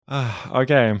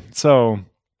Okay, so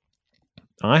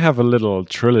I have a little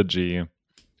trilogy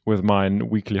with my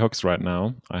weekly hooks right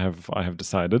now. I have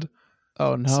decided.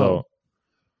 Oh no. So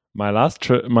my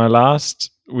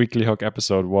last weekly hook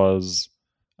episode was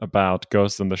about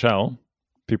Ghost in the Shell.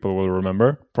 People will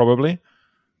remember probably.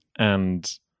 And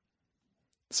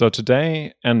so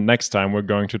today and next time we're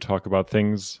going to talk about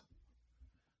things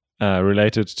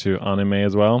related to anime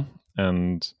as well.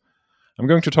 And I'm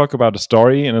going to talk about a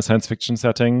story in a science fiction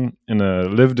setting in a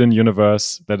lived-in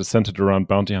universe that is centered around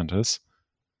bounty hunters.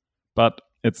 But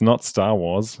it's not Star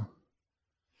Wars.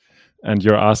 And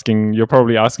you're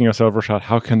probably asking yourself, Rashad,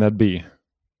 how can that be?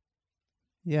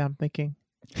 Yeah, I'm thinking.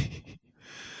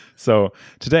 So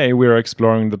today we are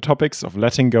exploring the topics of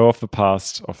letting go of the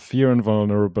past, of fear and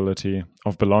vulnerability,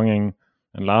 of belonging,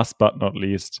 and last but not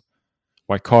least,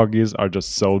 why corgis are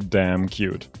just so damn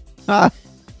cute. Ah,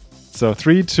 So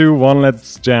 3, 2, 1,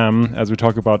 let's jam as we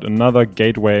talk about another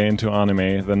gateway into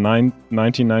anime, the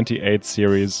 1998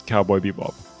 series Cowboy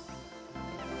Bebop.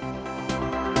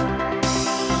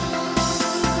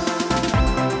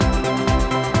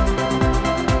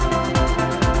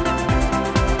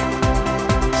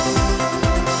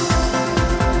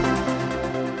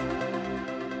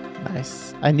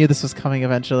 nice. I knew this was coming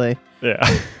eventually. Yeah,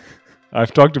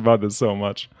 I've talked about this so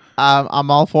much. I'm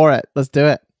all for it. Let's do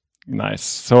it. Nice.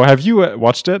 So have you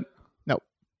watched it? Nope.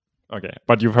 Okay,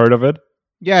 but you've heard of it?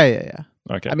 Yeah.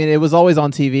 Okay. I mean, it was always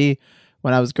on TV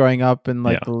when I was growing up in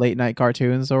Yeah. the late night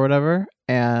cartoons or whatever,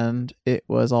 and it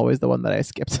was always the one that I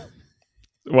skipped.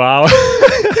 Wow.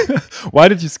 Why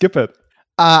did you skip it?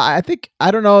 I think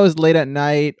I don't know, it was late at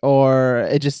night or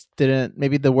it just didn't.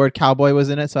 Maybe the word cowboy was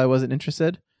in it, so I wasn't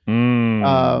interested.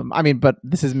 I mean, but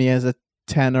this is me as a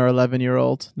 10 or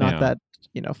 11-year-old, not Yeah. that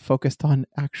focused on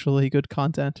actually good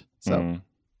content. So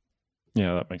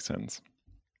Yeah, that makes sense.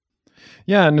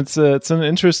 Yeah, and it's an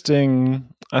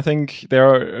interesting. I think there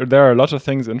are a lot of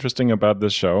things interesting about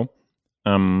this show.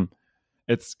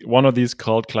 It's one of these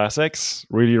cult classics,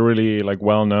 really, really like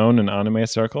well known in anime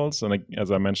circles, and like,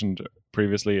 as I mentioned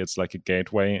previously, it's like a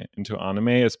gateway into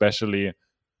anime, especially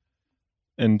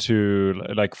into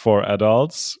like for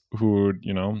adults who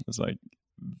is like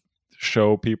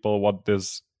show people what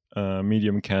this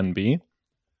medium can be.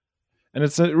 And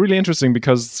it's really interesting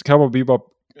because Cowboy Bebop,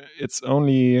 it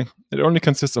only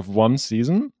consists of one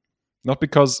season, not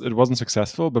because it wasn't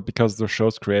successful, but because the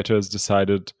show's creators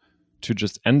decided to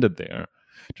just end it there,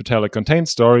 to tell a contained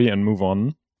story and move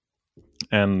on.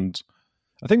 And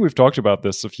I think we've talked about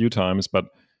this a few times, but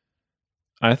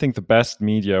I think the best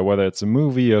media, whether it's a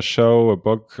movie, a show, a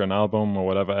book, an album, or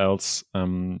whatever else,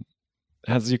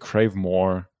 has you crave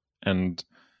more. And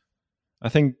I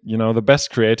think the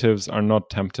best creatives are not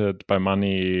tempted by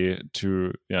money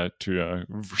to a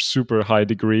super high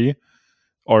degree,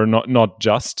 or not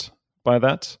just by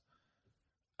that.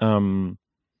 And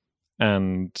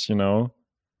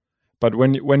but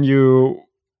when you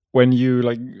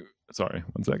like, sorry,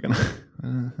 one second.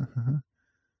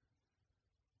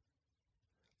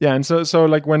 Yeah, and so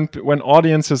like when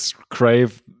audiences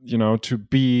crave to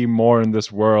be more in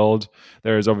this world,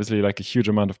 there is obviously like a huge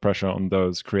amount of pressure on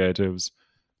those creatives.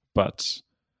 But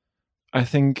I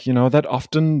think that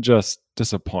often just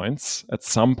disappoints at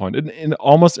some point.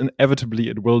 Almost inevitably,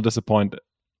 it will disappoint,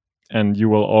 and you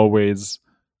will always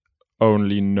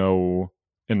only know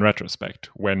in retrospect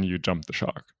when you jump the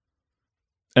shark.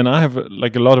 And I have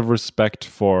like a lot of respect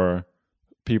for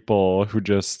people who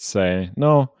just say,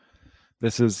 "No,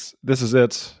 this is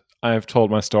it. I have told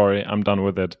my story. I'm done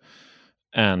with it,"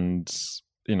 and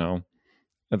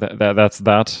that's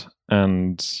that.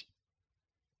 And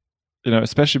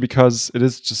especially because it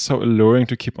is just so alluring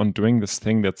to keep on doing this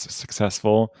thing that's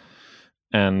successful.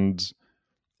 And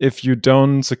if you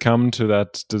don't succumb to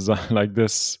that desire, like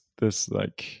this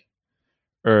like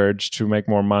urge to make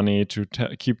more money, to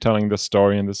keep telling the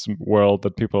story in this world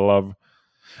that people love,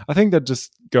 I think that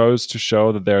just goes to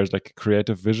show that there's like a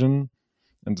creative vision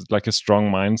and like a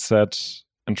strong mindset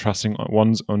and trusting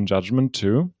one's own judgment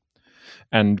too.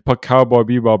 And Cowboy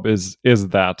Bebop is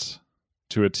that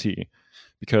to a T,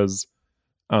 because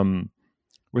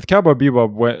with Cowboy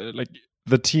Bebop, where like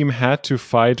the team had to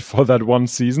fight for that one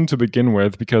season to begin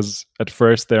with, because at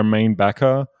first their main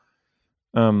backer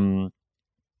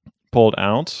pulled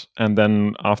out, and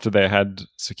then after they had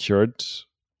secured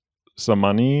some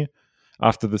money,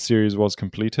 after the series was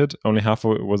completed, only half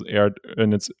of it was aired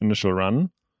in its initial run,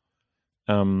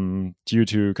 due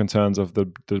to concerns of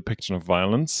the depiction of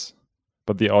violence.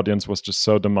 But the audience was just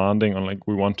so demanding on like,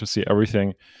 we want to see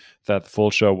everything, that the full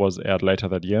show was aired later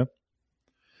that year.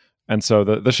 And so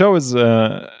the show is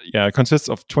consists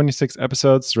of 26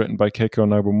 episodes written by Keiko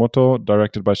Nobumoto,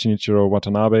 directed by Shinichiro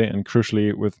Watanabe, and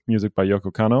crucially with music by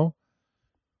Yoko Kanno.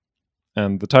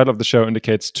 And the title of the show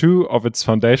indicates two of its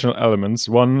foundational elements.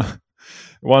 One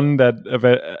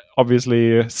that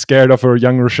obviously scared of her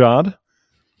young Rashad,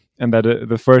 and that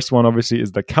the first one obviously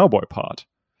is the cowboy part.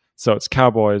 So it's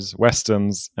cowboys,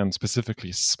 westerns, and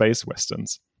specifically space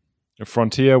westerns. A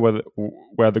frontier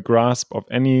where the grasp of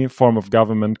any form of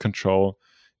government control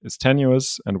is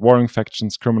tenuous, and warring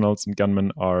factions, criminals, and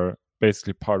gunmen are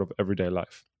basically part of everyday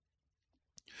life.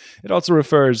 It also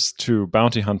refers to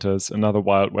bounty hunters, another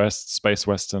Wild West, space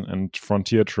western, and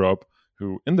frontier trope,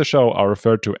 who in the show are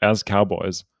referred to as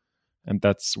cowboys, and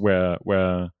that's where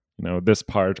this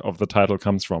part of the title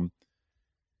comes from.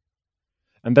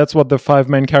 And that's what the 5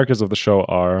 main characters of the show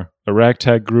are: a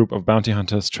ragtag group of bounty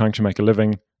hunters trying to make a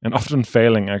living, and often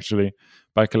failing, actually,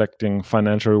 by collecting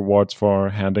financial rewards for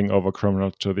handing over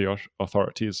criminals to the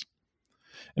authorities.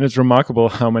 And it's remarkable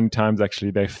how many times,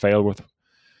 actually, they fail with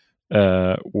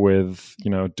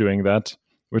doing that,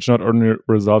 which not only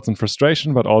results in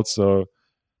frustration, but also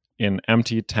in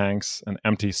empty tanks and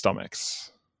empty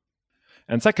stomachs.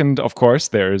 And second, of course,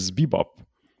 there is Bebop,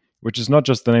 which is not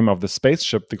just the name of the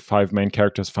spaceship the 5 main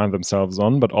characters find themselves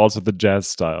on, but also the jazz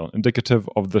style, indicative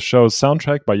of the show's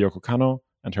soundtrack by Yoko Kanno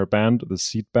and her band, the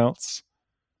Seatbelts.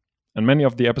 And many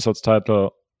of the episode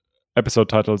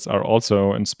titles are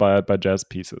also inspired by jazz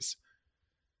pieces.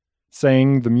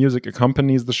 Saying the music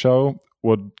accompanies the show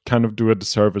would kind of do a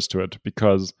disservice to it,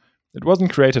 because it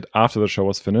wasn't created after the show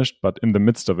was finished, but in the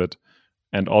midst of it,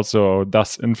 and also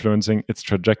thus influencing its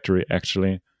trajectory,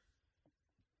 actually.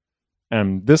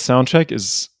 And this soundtrack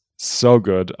is so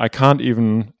good. I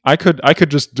could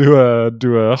just do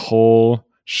a whole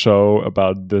show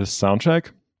about this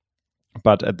soundtrack.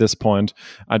 But at this point,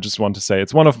 I just want to say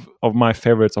it's one of my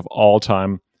favorites of all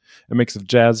time. A mix of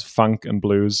jazz, funk, and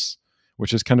blues,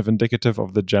 which is kind of indicative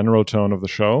of the general tone of the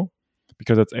show,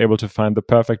 because it's able to find the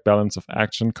perfect balance of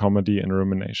action, comedy, and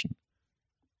rumination.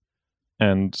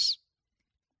 And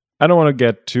I don't want to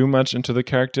get too much into the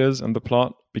characters and the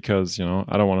plot, because,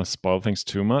 I don't want to spoil things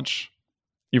too much,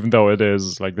 even though it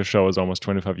is, the show is almost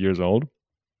 25 years old.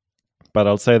 But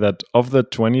I'll say that of the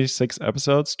 26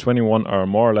 episodes, 21 are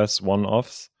more or less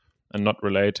one-offs and not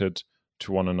related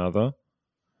to one another,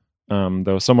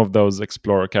 though some of those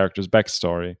explore a character's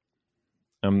backstory.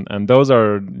 And those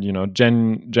are,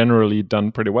 generally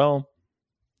done pretty well.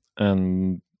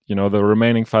 And, the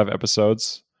remaining 5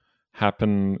 episodes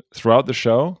happen throughout the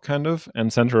show, kind of,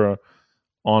 and center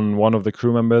on one of the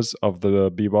crew members of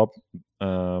the Bebop,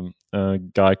 a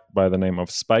guy by the name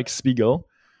of Spike Spiegel,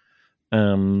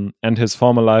 and his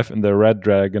former life in the Red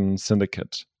Dragon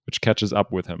Syndicate, which catches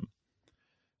up with him.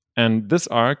 And this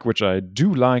arc, which I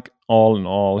do like all in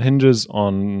all, hinges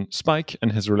on Spike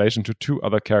and his relation to 2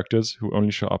 other characters who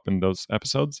only show up in those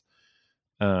episodes.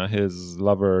 His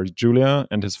lover Julia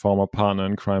and his former partner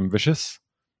in crime Vicious.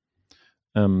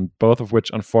 Both of which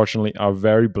unfortunately are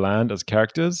very bland as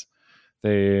characters.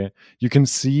 You can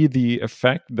see the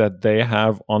effect that they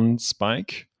have on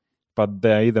Spike, but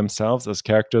they themselves as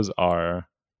characters are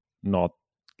not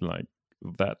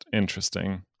that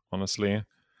interesting, honestly.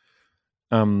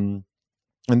 And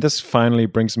this finally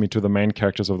brings me to the main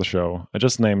characters of the show. I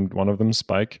just named one of them,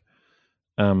 Spike.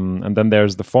 And then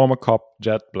there's the former cop,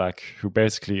 Jet Black, who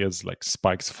basically is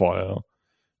Spike's foil.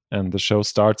 And the show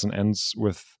starts and ends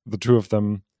with the 2 of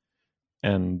them,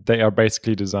 and they are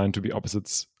basically designed to be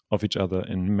opposites of each other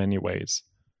in many ways.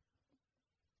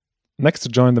 Next to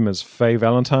join them is Faye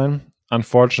Valentine,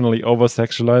 unfortunately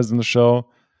over-sexualized in the show,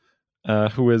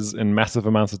 who is in massive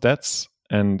amounts of debts,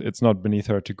 and it's not beneath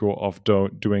her to go off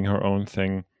doing her own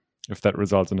thing if that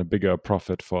results in a bigger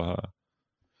profit for her.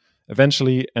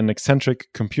 Eventually, an eccentric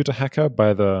computer hacker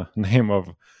by the name of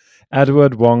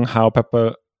Edward Wong Hao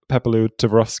Pepperlew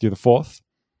Tversky IV,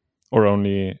 or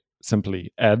only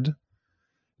simply Ed,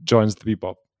 joins the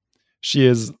Bebop. She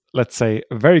is, let's say,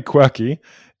 very quirky,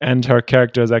 and her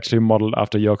character is actually modeled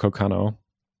after Yoko Kanno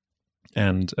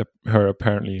and her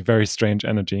apparently very strange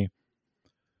energy.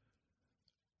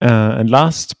 And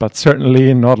last, but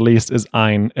certainly not least, is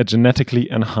Ein, a genetically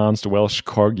enhanced Welsh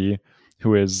corgi,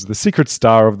 who is the secret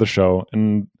star of the show,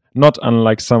 and not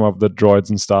unlike some of the droids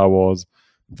in Star Wars,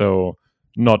 though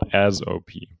not as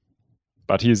OP.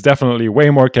 But he's definitely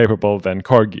way more capable than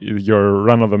corgi, your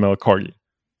run-of-the-mill corgi.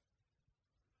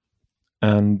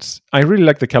 And I really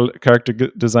like the character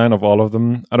design of all of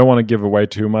them. I don't want to give away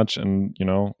too much, and,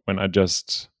 when I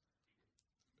just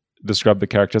describe the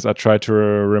characters, I try to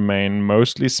remain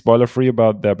mostly spoiler-free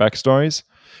about their backstories,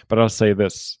 but I'll say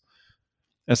this.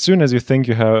 as soon as you think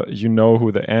you know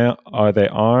who they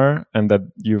are, and that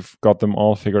you've got them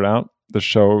all figured out, the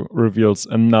show reveals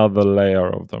another layer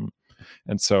of them.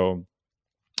 And so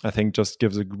I think just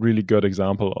gives a really good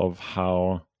example of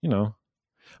how,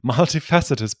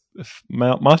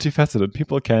 multifaceted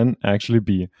people can actually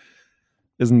be.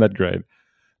 Isn't that great?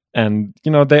 And,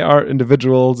 they are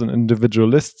individuals and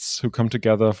individualists who come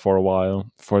together for a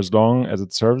while, for as long as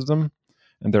it serves them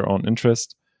and their own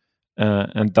interest.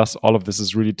 And thus, all of this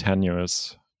is really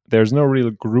tenuous. There's no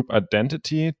real group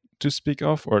identity to speak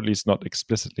of, or at least not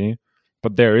explicitly,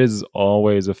 but there is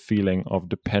always a feeling of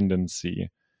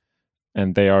dependency,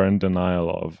 and they are in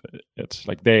denial of it.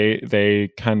 Like they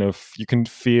kind of, you can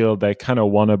feel they kind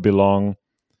of want to belong.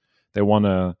 They want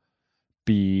to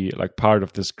be like part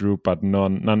of this group, but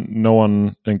no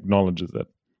one acknowledges it.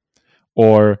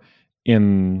 Or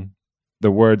in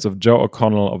the words of Joe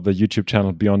O'Connell of the YouTube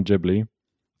channel Beyond Ghibli,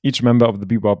 each member of the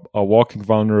Bebop are walking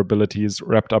vulnerabilities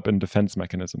wrapped up in defense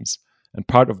mechanisms. And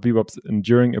part of Bebop's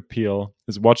enduring appeal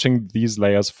is watching these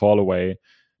layers fall away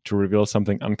to reveal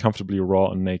something uncomfortably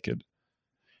raw and naked.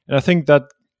 And I think that,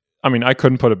 I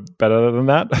couldn't put it better than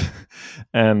that.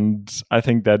 And I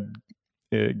think that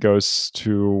it goes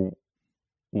to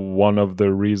one of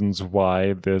the reasons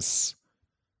why this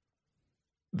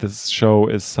show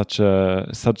is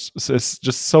is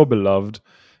just so beloved,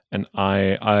 and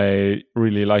I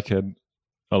really like it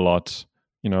a lot.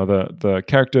 The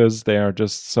characters, they are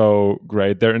just so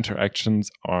great. Their interactions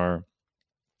are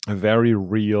very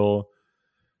real,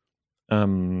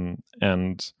 and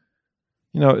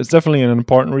it's definitely an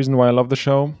important reason why I love the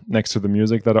show, next to the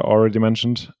music that I already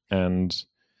mentioned, and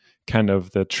kind of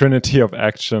the trinity of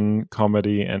action,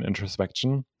 comedy, and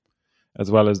introspection, as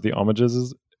well as the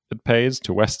homages it pays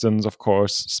to westerns, of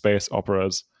course, space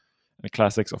operas, and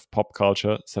classics of pop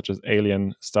culture such as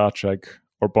Alien, Star Trek,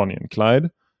 or Bonnie and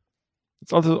Clyde.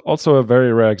 It's also a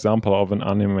very rare example of an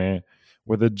anime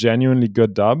with a genuinely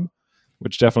good dub,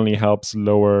 which definitely helps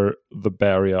lower the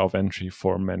barrier of entry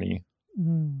for many.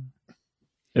 Mm.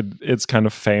 It's kind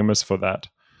of famous for that.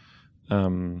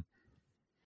 Do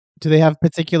they have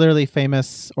particularly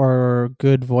famous or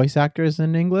good voice actors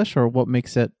in English, or what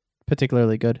makes it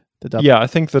particularly good? The dub? Yeah, I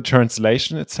think the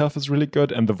translation itself is really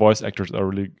good, and the voice actors are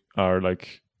really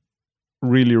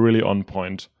on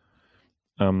point.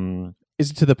 Is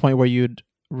it to the point where you'd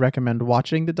recommend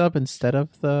watching the dub instead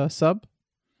of the sub?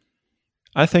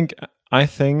 I think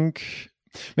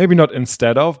maybe not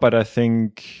instead of, but I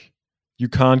think you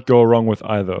can't go wrong with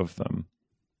either of them.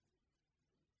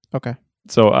 Okay.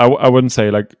 So I wouldn't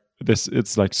say like this.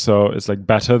 It's like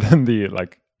better than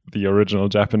the original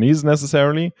Japanese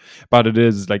necessarily, but it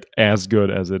is like as good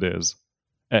as it is,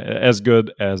 as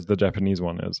good as the Japanese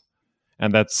one is,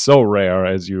 and that's so rare,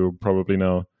 as you probably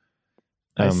know.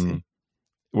 I see.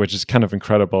 Which is kind of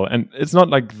incredible. And it's not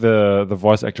like the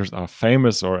voice actors are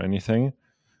famous or anything,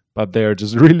 but they're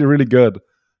just really, really good.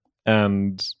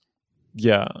 And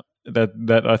yeah,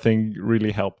 that I think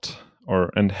really helped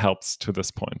and helps to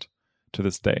this point, to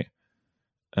this day.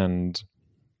 And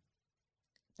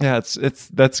yeah,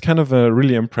 that's kind of a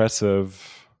really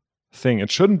impressive thing.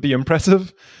 It shouldn't be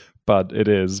impressive, but it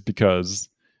is, because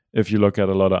if you look at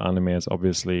a lot of animes,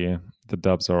 obviously the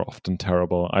dubs are often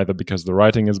terrible, either because the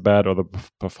writing is bad or the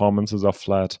performances are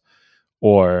flat,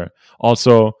 or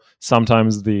also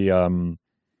sometimes the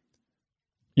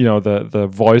the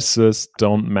voices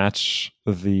don't match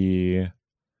the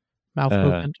mouth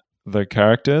movement, the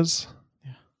characters.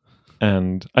 Yeah.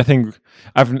 And I think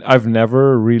I've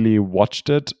never really watched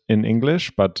it in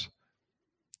English, but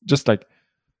just like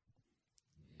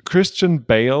Christian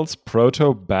Bale's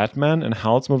proto Batman in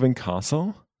Howl's Moving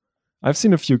Castle, I've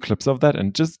seen a few clips of that,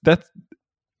 and just that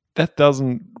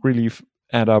doesn't really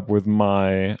add up with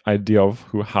my idea of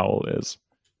who Howl is.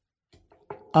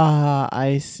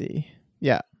 I see.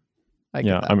 Yeah. I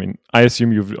get that. I mean, I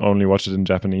assume you've only watched it in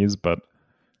Japanese, but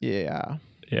yeah.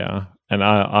 And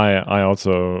I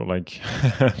also like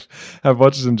have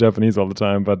watched it in Japanese all the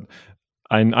time, but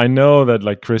I know that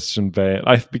like Christian Bale,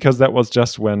 because that was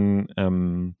just when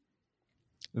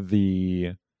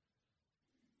the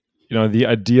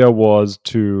idea was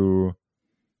to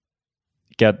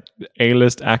get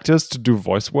A-list actors to do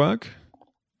voice work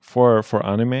for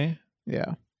anime.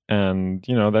 Yeah. And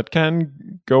that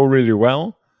can go really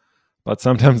well, but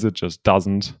sometimes it just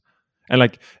doesn't. And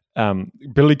like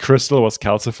Billy Crystal was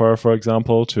Calcifer, for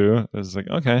example, too. It's like,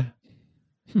 okay,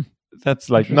 that's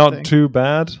like not too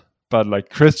bad, but like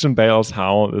Christian Bale's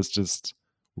Howl is just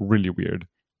really weird.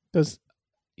 Does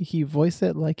he voice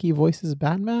it like he voices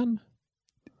Batman?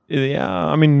 Yeah,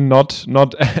 I mean, not.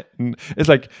 It's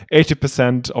like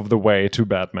 80% of the way to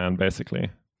Batman, basically.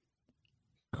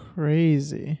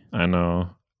 Crazy. I know.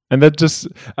 And that just,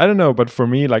 I don't know, but for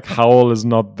me, like Howl is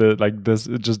not the, like this,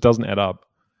 it just doesn't add up.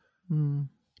 Mm.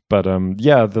 But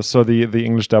yeah, the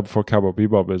English dub for Cowboy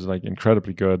Bebop is like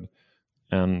incredibly good.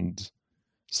 And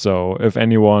so if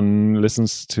anyone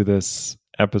listens to this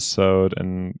episode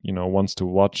and, you know, wants to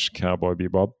watch Cowboy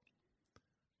Bebop,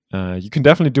 you can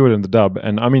definitely do it in the dub.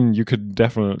 And I mean, you could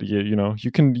definitely, you know,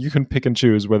 you can pick and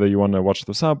choose whether you want to watch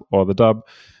the sub or the dub.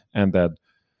 And that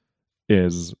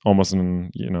is almost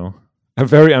an, you know, a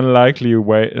very unlikely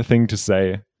thing to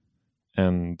say.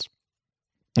 And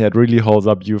yeah, it really holds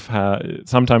up.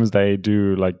 Sometimes they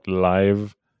do like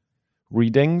live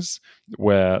readings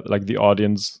where like the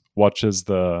audience watches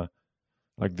the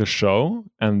show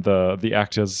and the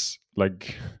actors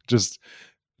like just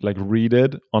like read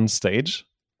it on stage.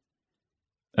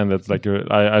 And that's like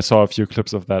I saw a few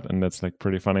clips of that, and that's like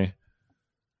pretty funny.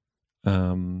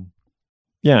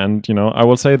 Yeah, and you know, I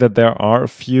will say that there are a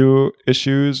few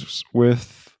issues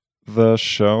with the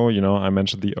show. You know, I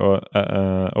mentioned the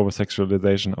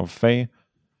over-sexualization of Faye,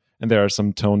 and there are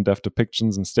some tone-deaf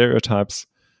depictions and stereotypes.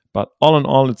 But all in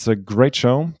all, it's a great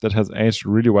show that has aged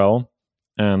really well,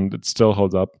 and it still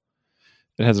holds up.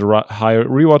 It has a high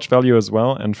rewatch value as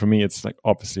well, and for me, it's like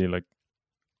obviously like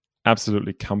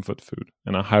absolutely comfort food,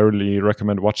 and I highly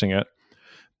recommend watching it.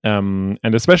 And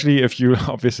especially if you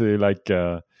obviously like.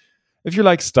 If you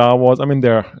like Star Wars, I mean,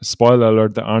 spoiler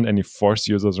alert, there aren't any Force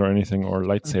users or anything or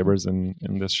lightsabers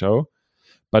in this show,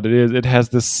 but it has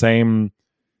this same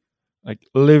like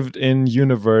lived in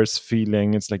universe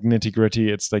feeling. It's like nitty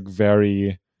gritty. It's like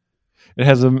it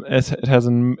has a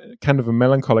kind of a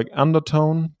melancholic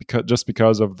undertone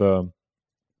because of the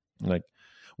like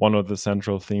one of the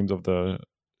central themes of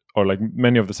or like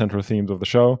many of the central themes of the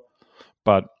show,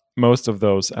 but most of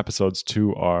those episodes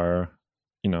too are,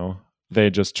 you know, they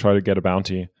just try to get a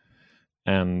bounty,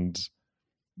 and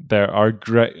there are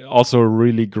also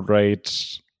really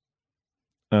great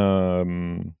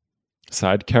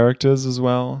side characters as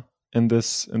well in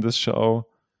this show.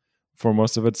 For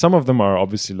most of it, some of them are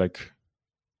obviously like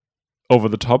over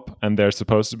the top, and they're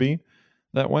supposed to be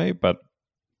that way. But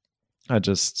I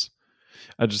just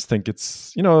think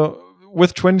it's, you know,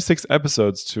 with 26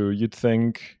 episodes too, you'd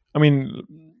think. I mean,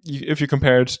 if you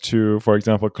compare it to, for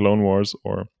example, Clone Wars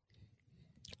or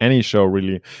any show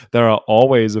really, there are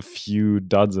always a few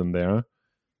duds in there.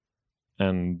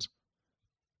 And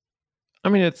I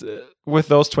mean, it's with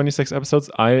those 26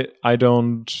 episodes, I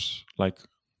don't like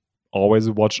always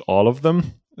watch all of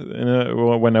them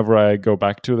whenever I go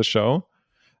back to the show,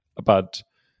 but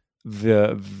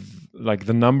the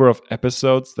number of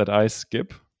episodes that I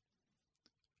skip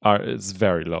is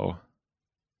very low.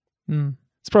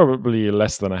 It's probably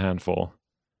less than a handful.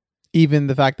 Even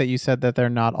the fact that you said that they're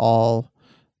not all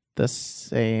the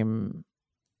same,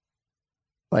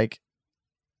 like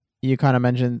you kind of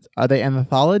mentioned, are they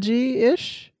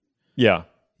anthology-ish? Yeah.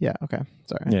 Okay.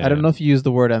 Sorry. Yeah, I don't know if you used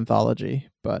the word anthology,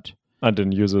 but I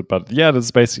didn't use it. But yeah,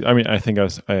 that's basically. I mean, I think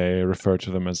I refer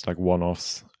to them as like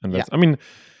one-offs, and that's. Yeah. I mean,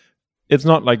 it's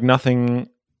not like nothing.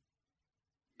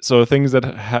 So things that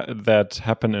that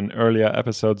happen in earlier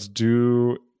episodes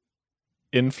do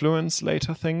influence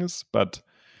later things, but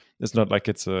it's not like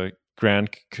it's a grand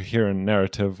coherent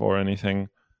narrative or anything.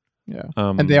 Yeah.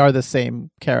 And they are the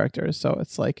same characters, so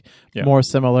it's like more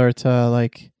similar to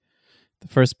like the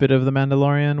first bit of The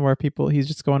Mandalorian, where he's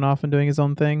just going off and doing his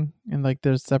own thing, and like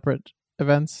there's separate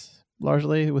events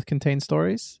largely with contained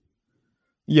stories.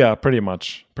 Yeah, pretty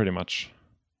much.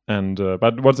 And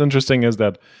but what's interesting is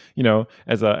that, you know,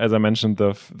 as I mentioned,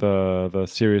 the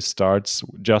series starts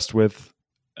just with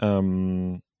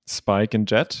Spike and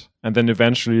Jet, and then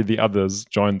eventually the others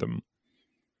join them.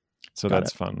 So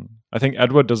that's fun. I think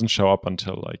Edward doesn't show up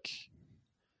until like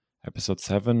episode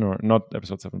 7, or not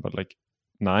episode 7, but like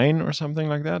 9 or something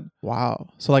like that. Wow.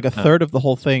 So like a third of the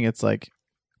whole thing, it's like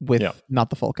with not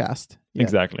the full cast. Yeah.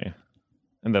 Exactly.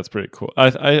 And that's pretty cool.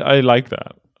 I like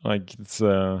that. Like it's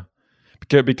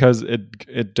because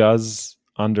it does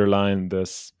underline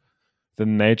the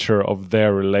nature of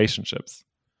their relationships.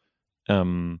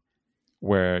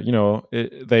 Where, you know,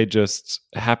 they just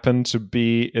happen to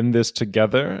be in this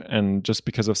together, and just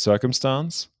because of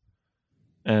circumstance.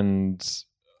 And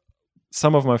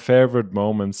some of my favorite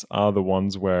moments are the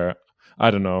ones where, I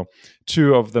don't know,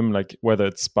 two of them, like whether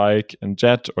it's Spike and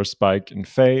Jet or Spike and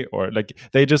Faye, or like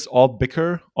they just all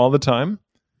bicker all the time.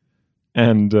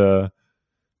 And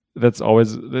that's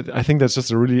always, I think that's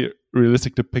just a really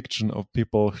realistic depiction of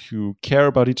people who care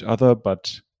about each other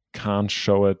but can't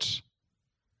show it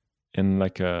in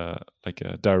like a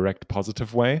direct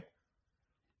positive way.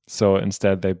 So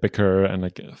instead they bicker and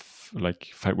like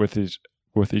fight with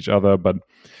with each other, but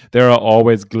there are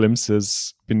always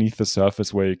glimpses beneath the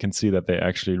surface where you can see that they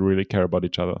actually really care about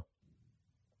each other.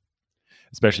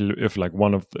 Especially if like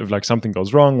if something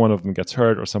goes wrong, one of them gets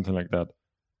hurt or something like that.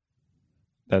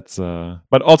 That's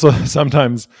but also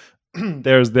sometimes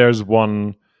there's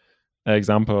one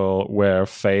example where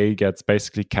Faye gets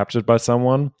basically captured by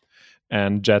someone,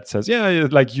 and Jet says, "Yeah,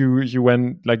 like you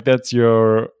went like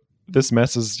this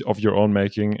mess is of your own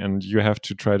making, and you have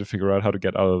to try to figure out how to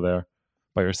get out of there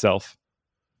by yourself."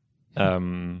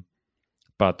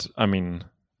 But I mean,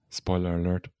 spoiler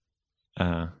alert,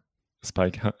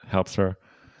 Spike helps her.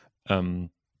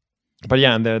 But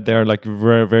yeah, and they're like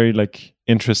very, very like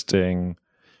interesting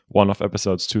one-off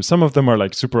episodes too. Some of them are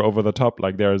like super over the top.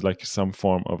 Like there's like some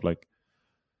form of like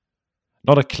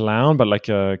not a clown, but like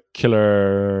a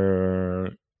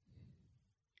killer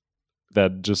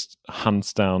that just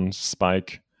hunts down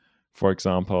Spike, for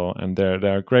example. And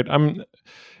they're great. I'm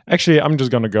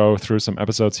just gonna go through some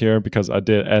episodes here because I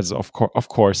did, as of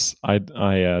course, I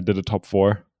did a top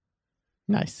 4.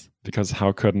 Nice. Because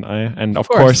how couldn't I? And of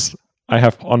course I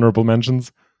have honorable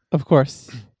mentions. Of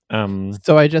course.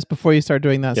 So I just, before you start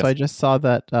doing that, yes. So I just saw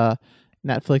that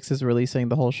Netflix is releasing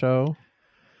the whole show.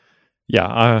 Yeah,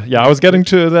 I was getting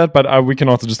to that, but we can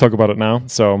also just talk about it now.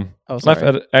 So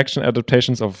live action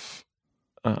adaptations of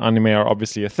anime are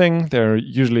obviously a thing. They're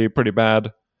usually pretty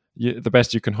bad. The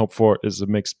best you can hope for is a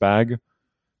mixed bag,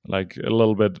 like a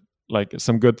little bit, like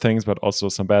some good things, but also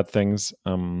some bad things.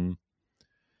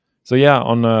 So yeah,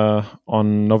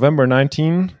 on November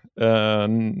 19,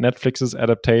 Netflix's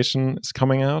adaptation is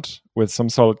coming out with some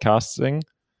solid casting.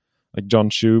 Like John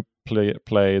Chu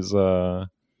plays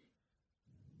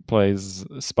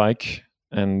Spike,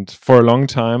 and for a long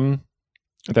time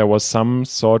there was some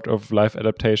sort of live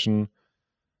action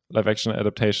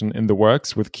adaptation in the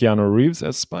works with Keanu Reeves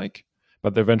as Spike,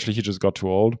 but eventually he just got too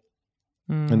old.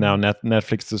 And now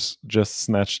Netflix just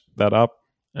snatched that up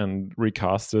and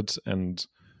recast it. And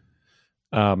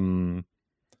I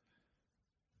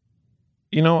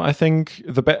think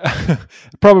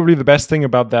probably the best thing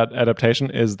about that adaptation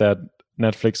is that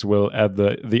Netflix will add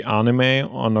the anime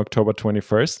on October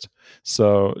 21st,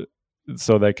 so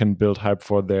they can build hype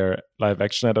for their live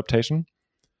action adaptation.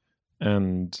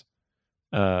 And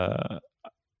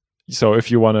so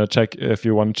if you want to check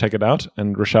it out,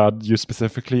 and Rashad, you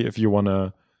specifically, if you want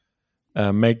to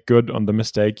make good on the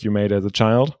mistake you made as a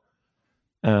child,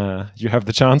 you have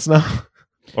the chance now,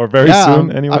 or very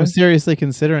soon. Anyway, I'm seriously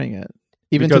considering it,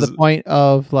 even to the point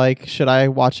of like, should I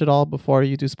watch it all before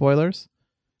you do spoilers?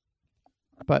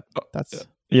 But that's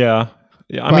yeah.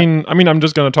 But, I mean, I'm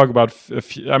just going to talk about.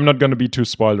 I'm not going to be too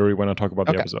spoilery when I talk about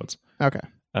the episodes. Okay.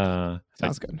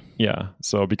 Sounds good. Yeah.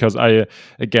 So because I'm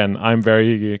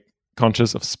very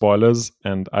conscious of spoilers,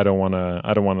 and I don't want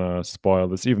to spoil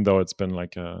this, even though it's been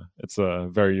like it's a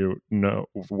very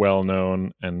well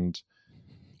known and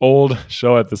old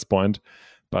show at this point.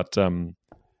 But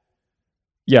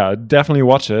yeah, definitely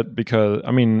watch it, because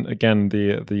I mean, again,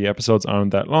 the episodes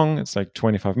aren't that long. It's like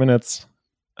 25 minutes.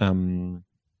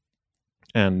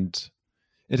 And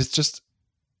it is just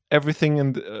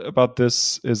everything about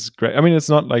this is great. I mean, it's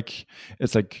not like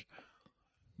it's like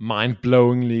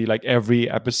mind-blowingly like every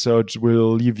episode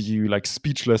will leave you like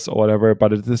speechless or whatever,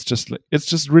 but it is just like, it's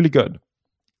just really good,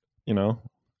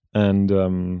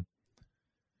 and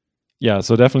yeah,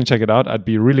 so definitely check it out. I'd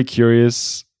be really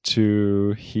curious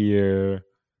to hear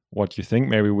what you think.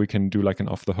 Maybe we can do like an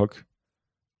off the hook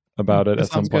about it at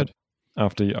some point. Good.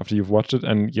 After you've watched it.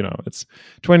 And it's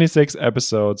 26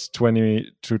 episodes, 20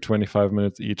 to 25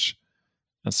 minutes each,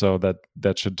 and so that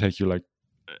should take you, like,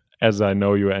 as I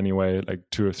know you anyway, like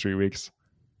 2 or 3 weeks.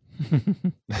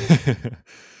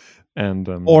 And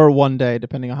or one day,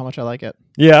 depending on how much I like it.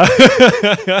 Yeah.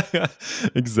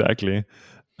 Exactly.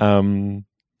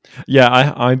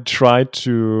 Yeah, I try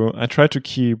to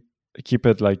keep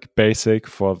it like basic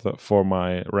for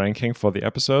my ranking for the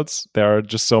episodes. There are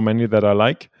just so many that I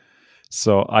like.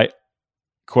 So I,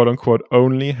 quote unquote,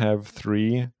 only have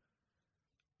 3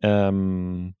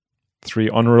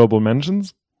 honorable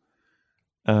mentions.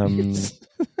 It's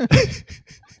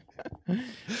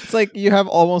like you have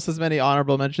almost as many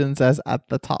honorable mentions as at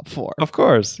the top 4. Of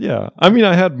course, yeah. I mean,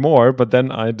 I had more, but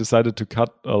then I decided to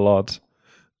cut a lot.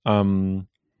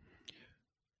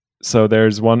 So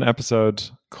there's one episode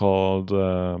called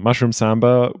Mushroom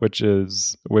Samba, which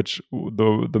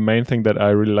the main thing that I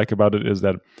really like about it is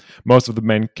that most of the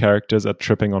main characters are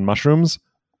tripping on mushrooms,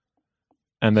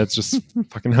 and that's just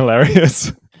fucking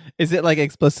hilarious. Is it like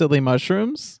explicitly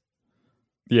mushrooms?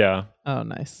 Yeah. Oh,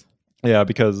 nice. Yeah,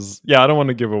 because I don't want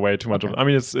to give away too much of it. I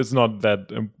mean, it's not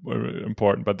that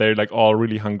important, but they're like all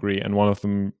really hungry, and one of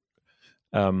them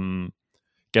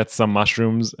gets some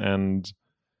mushrooms and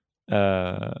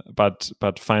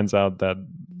but finds out that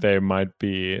they might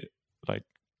be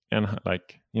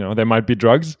they might be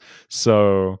drugs,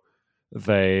 so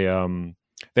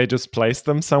they just place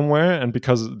them somewhere, and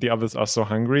because the others are so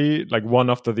hungry, like one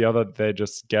after the other, they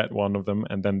just get one of them,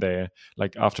 and then they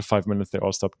like after 5 minutes they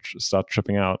all start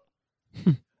tripping out.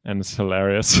 And it's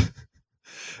hilarious.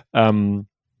 Then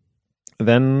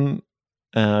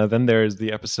there is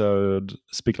the episode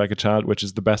Speak Like a Child, which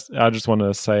is the best. I just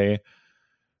wanted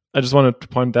to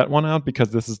point that one out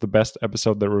because this is the best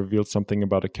episode that reveals something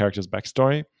about a character's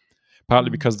backstory, partly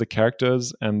because the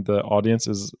characters and the audience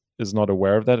is not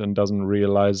aware of that and doesn't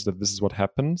realize that this is what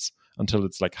happens until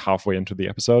it's like halfway into the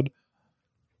episode.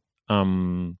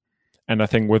 And I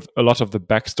think with a lot of the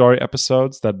backstory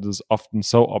episodes, that is often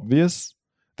so obvious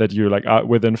that you like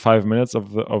within 5 minutes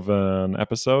of an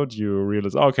episode, you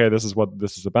realize, okay, this is what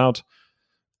this is about.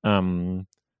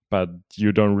 But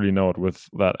you don't really know it with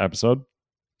that episode.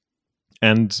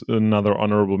 And another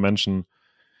honorable mention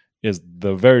is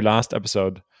the very last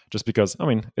episode, just because, I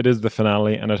mean, it is the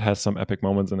finale and it has some epic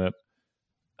moments in it.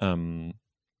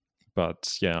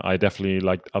 But yeah, I definitely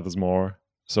liked others more.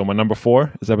 So my number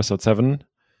 4 is episode 7,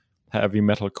 Heavy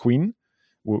Metal Queen,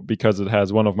 because it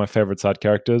has one of my favorite side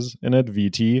characters in it,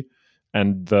 VT,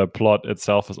 and the plot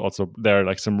itself is also, there are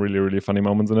like some really, really funny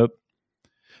moments in it.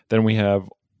 Then we have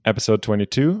episode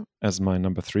 22 as my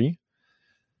number 3,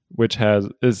 which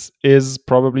is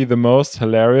probably the most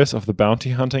hilarious of the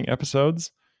bounty hunting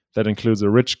episodes. That includes a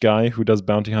rich guy who does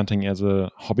bounty hunting as a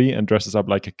hobby and dresses up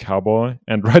like a cowboy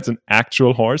and rides an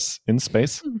actual horse in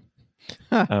space.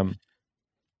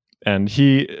 And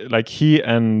he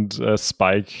and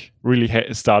Spike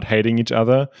really start hating each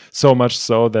other, so much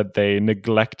so that they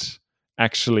neglect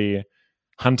actually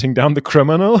hunting down the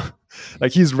criminal.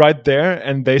 Like he's right there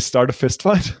and they start a fist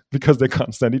fight because they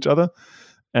can't stand each other.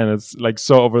 And it's like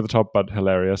so over the top but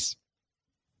hilarious.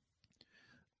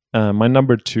 My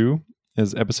number 2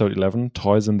 is episode 11,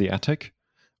 Toys in the Attic,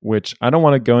 which I don't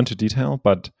want to go into detail,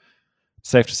 but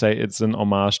safe to say it's an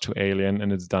homage to Alien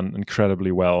and it's done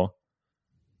incredibly well.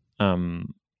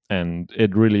 And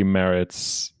it really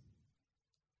merits,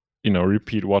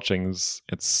 repeat watchings.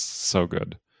 It's so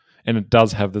good. And it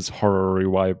does have this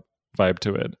horror-y vibe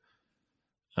to it.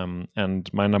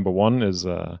 And my number 1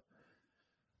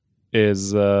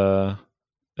 is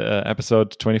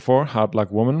episode 24, Hard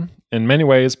Luck Woman. In many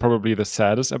ways, probably the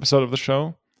saddest episode of the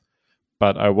show.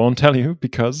 But I won't tell you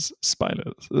because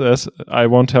spiders. I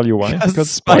won't tell you why. Because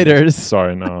spiders.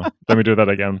 Sorry, no. Let me do that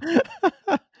again.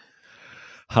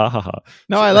 Ha ha ha.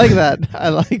 No, I like that. I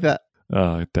like that.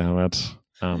 Oh, damn it.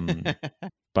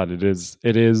 But it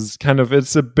is kind of,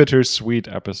 it's a bittersweet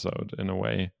episode in a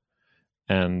way.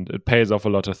 And it pays off a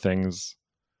lot of things.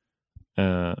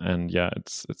 And yeah,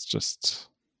 it's just,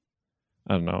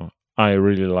 I don't know. I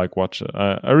really like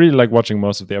watching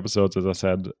most of the episodes, as I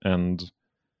said, and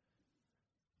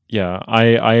yeah,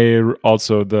 I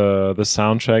also the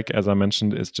soundtrack, as I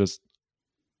mentioned, is just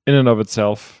in and of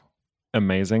itself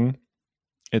amazing.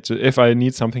 It's, if I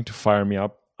need something to fire me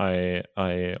up, I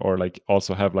or like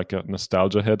also have like a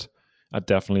nostalgia hit, I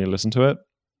definitely listen to it.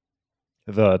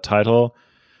 The title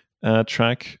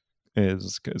track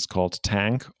is called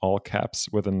Tank, all caps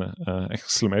with an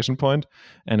exclamation point,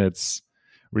 and it's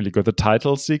really good. The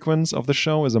title sequence of the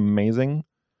show is amazing.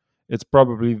 It's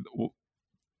probably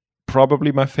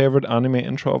my favorite anime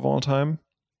intro of all time.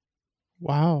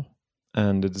 Wow.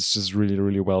 And it's just really,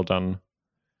 really well done.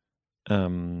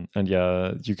 And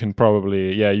yeah, you can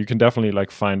definitely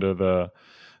like find the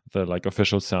like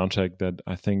official soundtrack that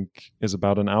I think is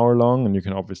about an hour long, and you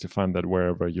can obviously find that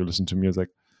wherever you listen to music.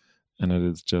 And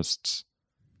it's just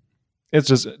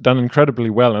done incredibly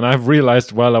well. And I've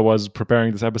realized while I was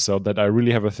preparing this episode that I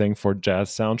really have a thing for jazz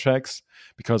soundtracks,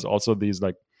 because also these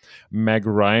like Meg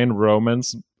Ryan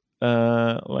romance,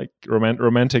 like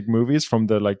romantic movies from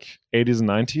the like 80s and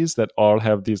 90s that all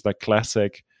have these like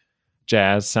classic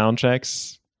jazz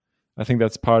soundtracks. I think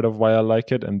that's part of why I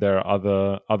like it. And there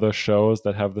are other shows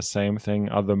that have the same thing,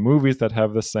 other movies that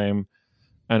have the same.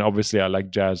 And obviously I like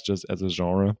jazz just as a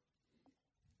genre.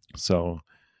 So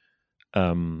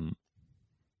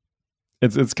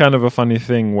it's kind of a funny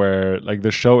thing where like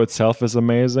the show itself is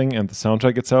amazing and the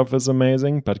soundtrack itself is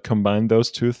amazing, but combine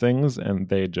those two things and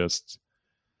they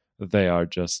are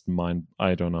just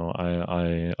I don't know.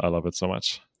 I love it so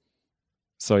much.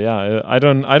 So yeah, I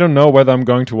don't know whether I'm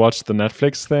going to watch the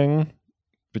Netflix thing,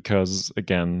 because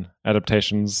again,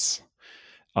 adaptations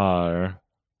are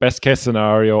best case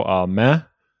scenario are meh.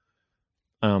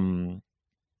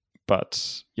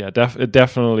 But yeah, it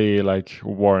definitely like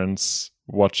warrants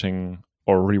watching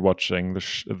or rewatching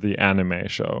the anime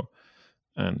show.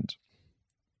 And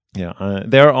yeah,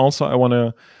 there also I want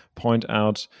to point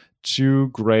out 2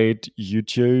 great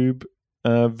YouTube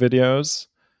videos.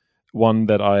 One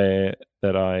that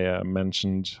I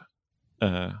mentioned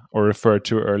or referred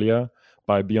to earlier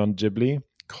by Beyond Ghibli,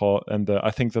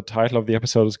 I think the title of the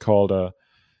episode is called a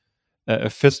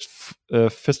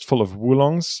fistful of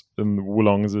woolongs, and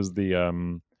woolongs is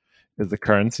the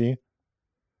currency.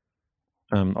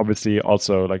 Obviously,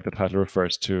 also like the title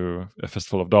refers to a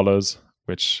fistful of dollars,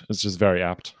 which is just very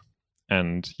apt.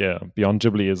 And yeah, Beyond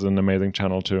Ghibli is an amazing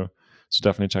channel too, so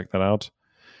definitely check that out.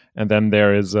 And then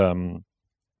there is a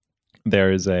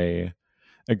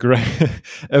great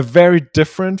a very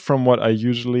different from what I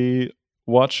usually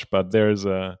watch, but there's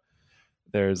a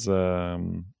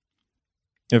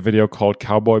video called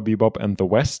Cowboy Bebop and the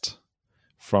West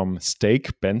from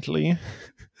Steak Bentley,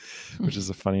 which is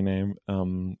a funny name.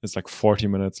 It's like 40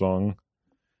 minutes long,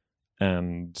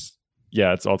 and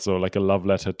yeah, it's also like a love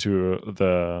letter to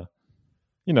the,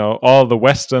 all the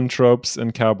Western tropes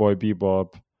in Cowboy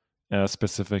Bebop,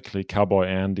 specifically Cowboy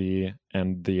Andy,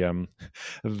 and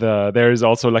there is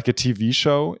also like a TV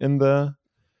show in the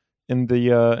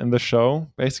show,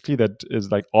 basically, that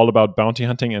is like all about bounty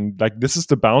hunting, and like this is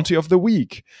the bounty of the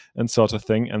week and sort of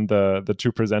thing. And the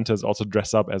 2 presenters also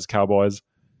dress up as cowboys,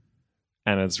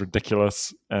 and it's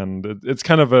ridiculous, and it's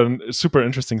kind of a super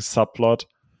interesting subplot.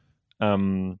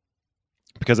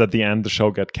 Because at the end the show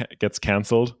gets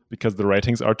canceled because the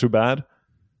ratings are too bad,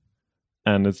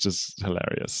 and it's just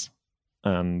hilarious.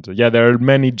 And yeah, there are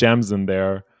many gems in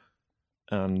there,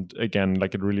 and again,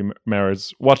 like it really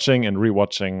merits watching and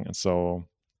rewatching. And so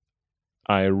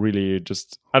I really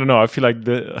I don't know, I feel like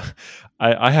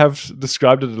I have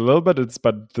described it a little bit,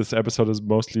 but this episode has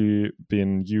mostly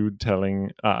been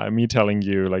me telling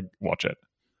you, like, watch it.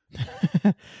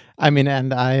 I mean,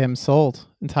 and I am sold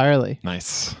entirely.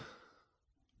 Nice.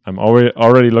 I'm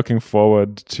already looking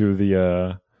forward to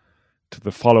the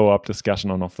follow-up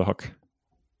discussion on Off the Hook.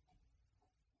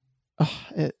 Oh,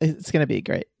 it's gonna be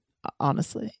great,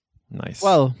 honestly. Nice.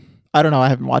 Well, I don't know, I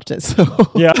haven't watched it, so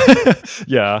yeah.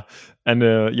 Yeah. And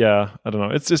yeah, I don't know,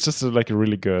 it's just like a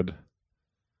really good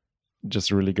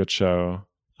show.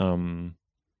 And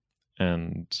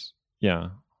yeah,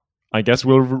 I guess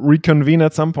we'll reconvene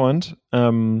at some point.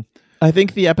 I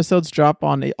think the episodes drop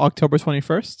on October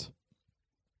 21st.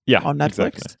 Yeah, on Netflix.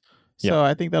 Exactly. So yeah.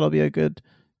 I think that'll be a good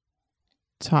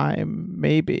time,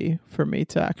 maybe, for me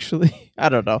to actually. I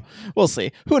don't know. We'll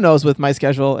see. Who knows with my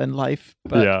schedule and life?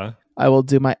 But yeah, I will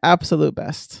do my absolute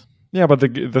best. Yeah, but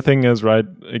the thing is, right?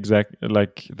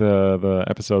 Like the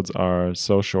episodes are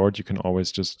so short, you can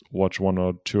always just watch 1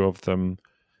 or 2 of them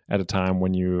at a time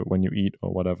when you eat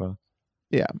or whatever.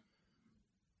 Yeah.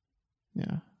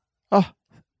 Yeah. Oh,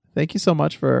 thank you so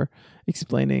much for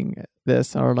explaining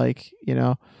this, or like, I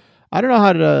don't know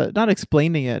how to, not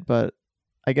explaining it, but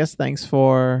I guess thanks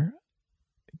for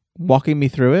walking me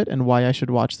through it and why I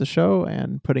should watch the show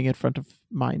and putting it front of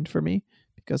mind for me,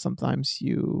 because sometimes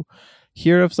you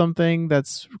hear of something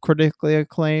that's critically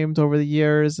acclaimed over the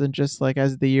years, and just like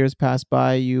as the years pass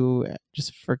by, you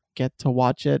just forget to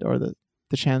watch it, or the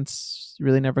chance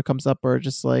really never comes up, or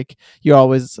just like you're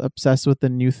always obsessed with the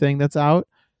new thing that's out.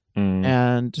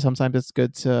 And sometimes it's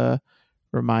good to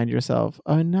remind yourself,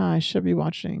 oh no, I should be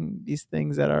watching these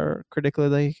things that are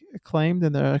critically acclaimed,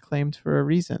 and they're acclaimed for a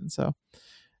reason. So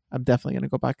I'm definitely going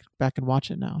to go back and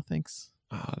watch it now. Thanks.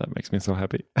 Oh, that makes me so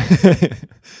happy.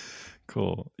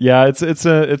 Cool. Yeah,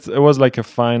 it was like a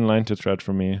fine line to tread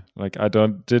for me. Like I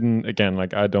don't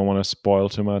want to spoil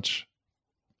too much,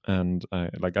 and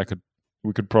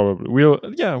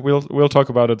we'll talk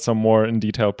about it some more in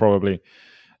detail probably.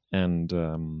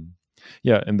 And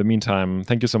yeah, in the meantime,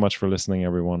 thank you so much for listening,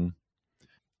 everyone.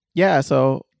 Yeah,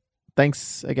 so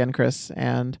thanks again, Chris.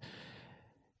 And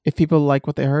if people like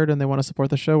what they heard and they want to support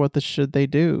the show, what should they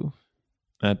do?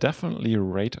 Definitely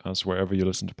rate us wherever you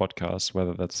listen to podcasts,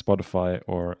 whether that's Spotify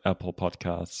or Apple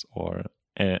Podcasts or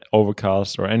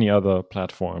Overcast or any other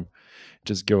platform.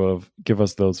 Just give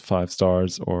us those 5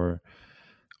 stars, or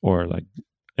like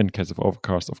in case of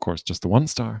Overcast, of course, just the 1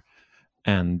 star.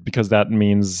 And because that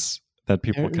means that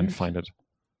people can find it.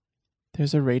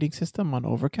 There's a rating system on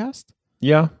Overcast?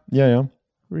 Yeah.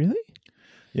 Really?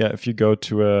 Yeah, if you go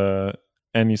to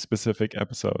any specific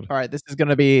episode. All right, this is going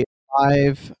to be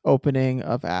live opening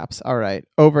of apps. All right,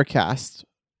 Overcast.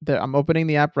 I'm opening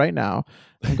the app right now.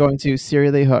 I'm going to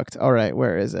Serially Hooked. All right,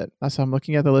 where is it? So I'm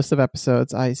looking at the list of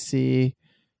episodes. I see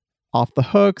Off the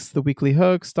Hooks, the Weekly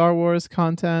Hook, Star Wars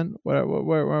content. Where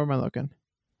am I looking?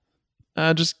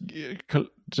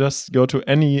 Just go to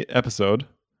any episode.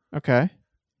 Okay.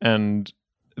 And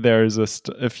there is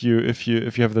if you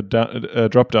have the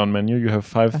drop down menu, you have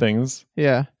 5 things.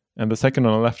 Yeah. And the second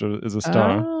on the left is a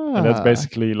star, and that's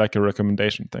basically like a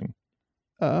recommendation thing.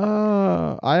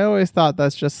 Oh, I always thought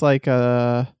that's just like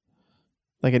an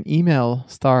email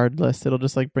starred list. It'll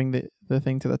just like bring the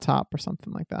thing to the top or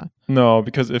something like that. No,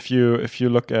 because if you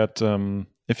look at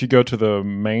if you go to the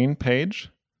main page,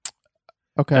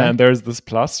 okay, and there's this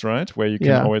plus, right, where you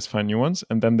can always find new ones,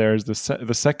 and then there's the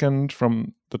second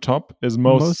from the top is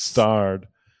most starred,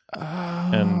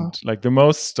 and like the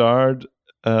most starred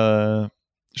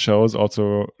shows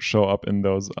also show up in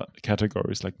those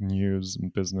categories like news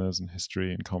and business and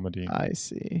history and comedy. I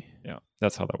see. Yeah,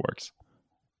 that's how that works.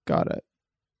 Got it.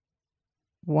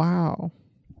 Wow.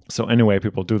 So anyway,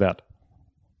 people, do that.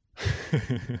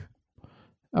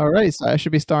 All right, so I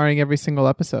should be starring every single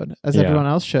episode, as everyone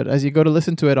else should. As you go to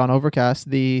listen to it on Overcast,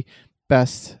 the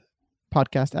best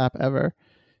podcast app ever,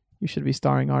 you should be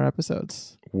starring our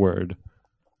episodes. Word.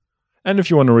 And if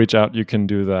you want to reach out, you can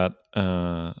do that.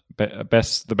 The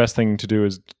best thing to do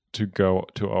is to go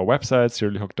to our website,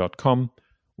 seriallyhooked.com,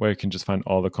 where you can just find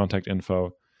all the contact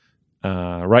info.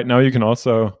 Right now, you can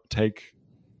also take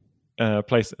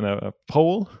place in a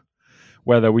poll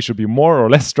whether we should be more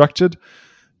or less structured.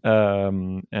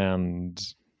 And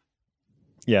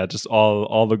yeah, just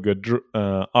all the good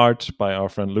art by our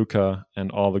friend Luca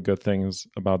and all the good things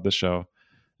about the show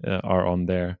are on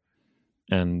there.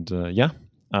 And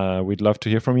we'd love to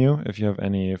hear from you if you have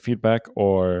any feedback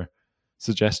or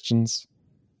suggestions.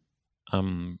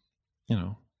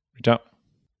 Reach out.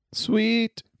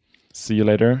 Sweet. See you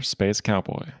later, Space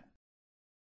Cowboy.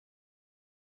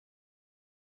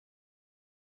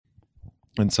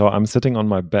 And so I'm sitting on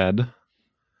my bed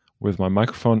with my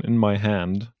microphone in my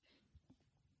hand.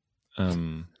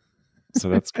 So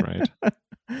that's great.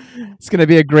 It's going to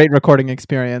be a great recording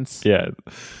experience. Yeah,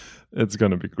 it's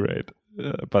going to be great.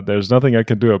 But there's nothing I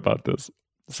can do about this.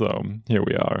 So here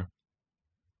we are.